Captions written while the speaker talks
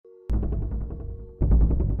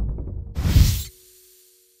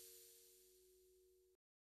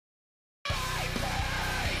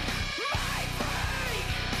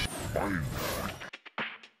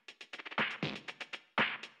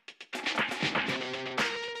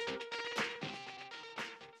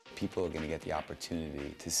people are going to get the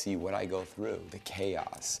opportunity to see what I go through, the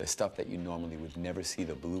chaos, the stuff that you normally would never see,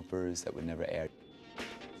 the bloopers that would never air.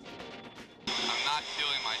 I'm not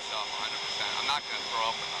feeling myself 100%. I'm not going to throw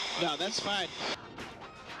up enough. No, that's fine.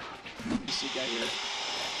 See guy here.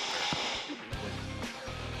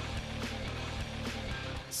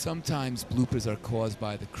 Sometimes bloopers are caused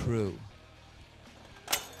by the crew.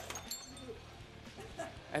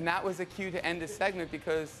 And that was a cue to end the segment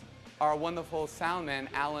because our wonderful sound man,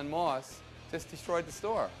 Alan Moss, just destroyed the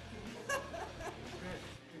store.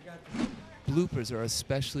 Bloopers are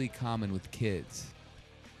especially common with kids.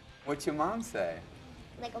 What's your mom say?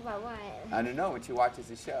 Like about what? I don't know. When she watches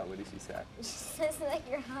the show, what does she say? She says like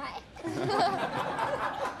you're hot.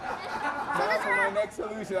 Now for my next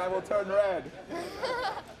solution, I will turn red.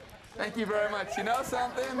 Thank you very much. You know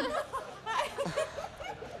something?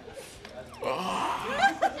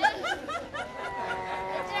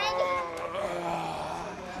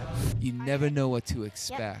 You never know what to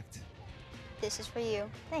expect. Yep. This is for you.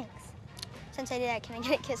 Thanks. Since I did that, can I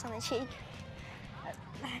get a kiss on the cheek?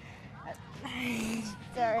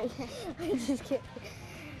 Sorry. I'm just kidding.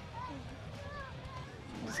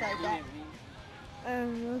 Just like that.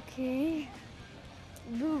 Okay.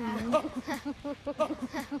 Boom.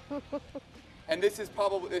 And this is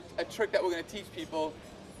probably a trick that we're going to teach people.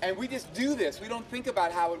 And we just do this. We don't think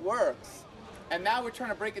about how it works. And now we're trying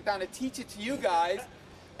to break it down to teach it to you guys.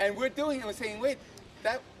 And we're doing it and we're saying, wait,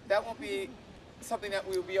 that won't be something that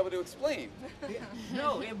we'll be able to explain.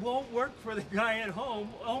 No, it won't work for the guy at home,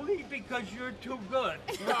 only because you're too good.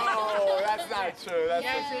 No, that's not true.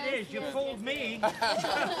 Yes, it is. You fooled me.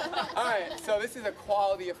 All right, so this is a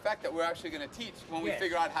quality effect that we're actually going to teach when we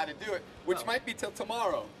figure out how to do it, which might be till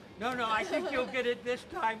tomorrow. No, I think you'll get it this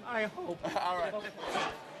time, I hope. All right.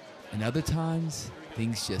 And other times,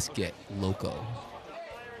 things just get loco.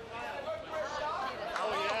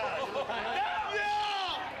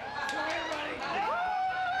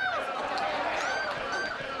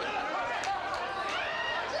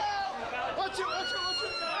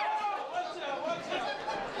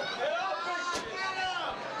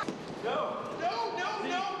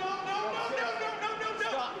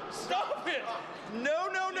 Stop it!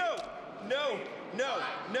 No.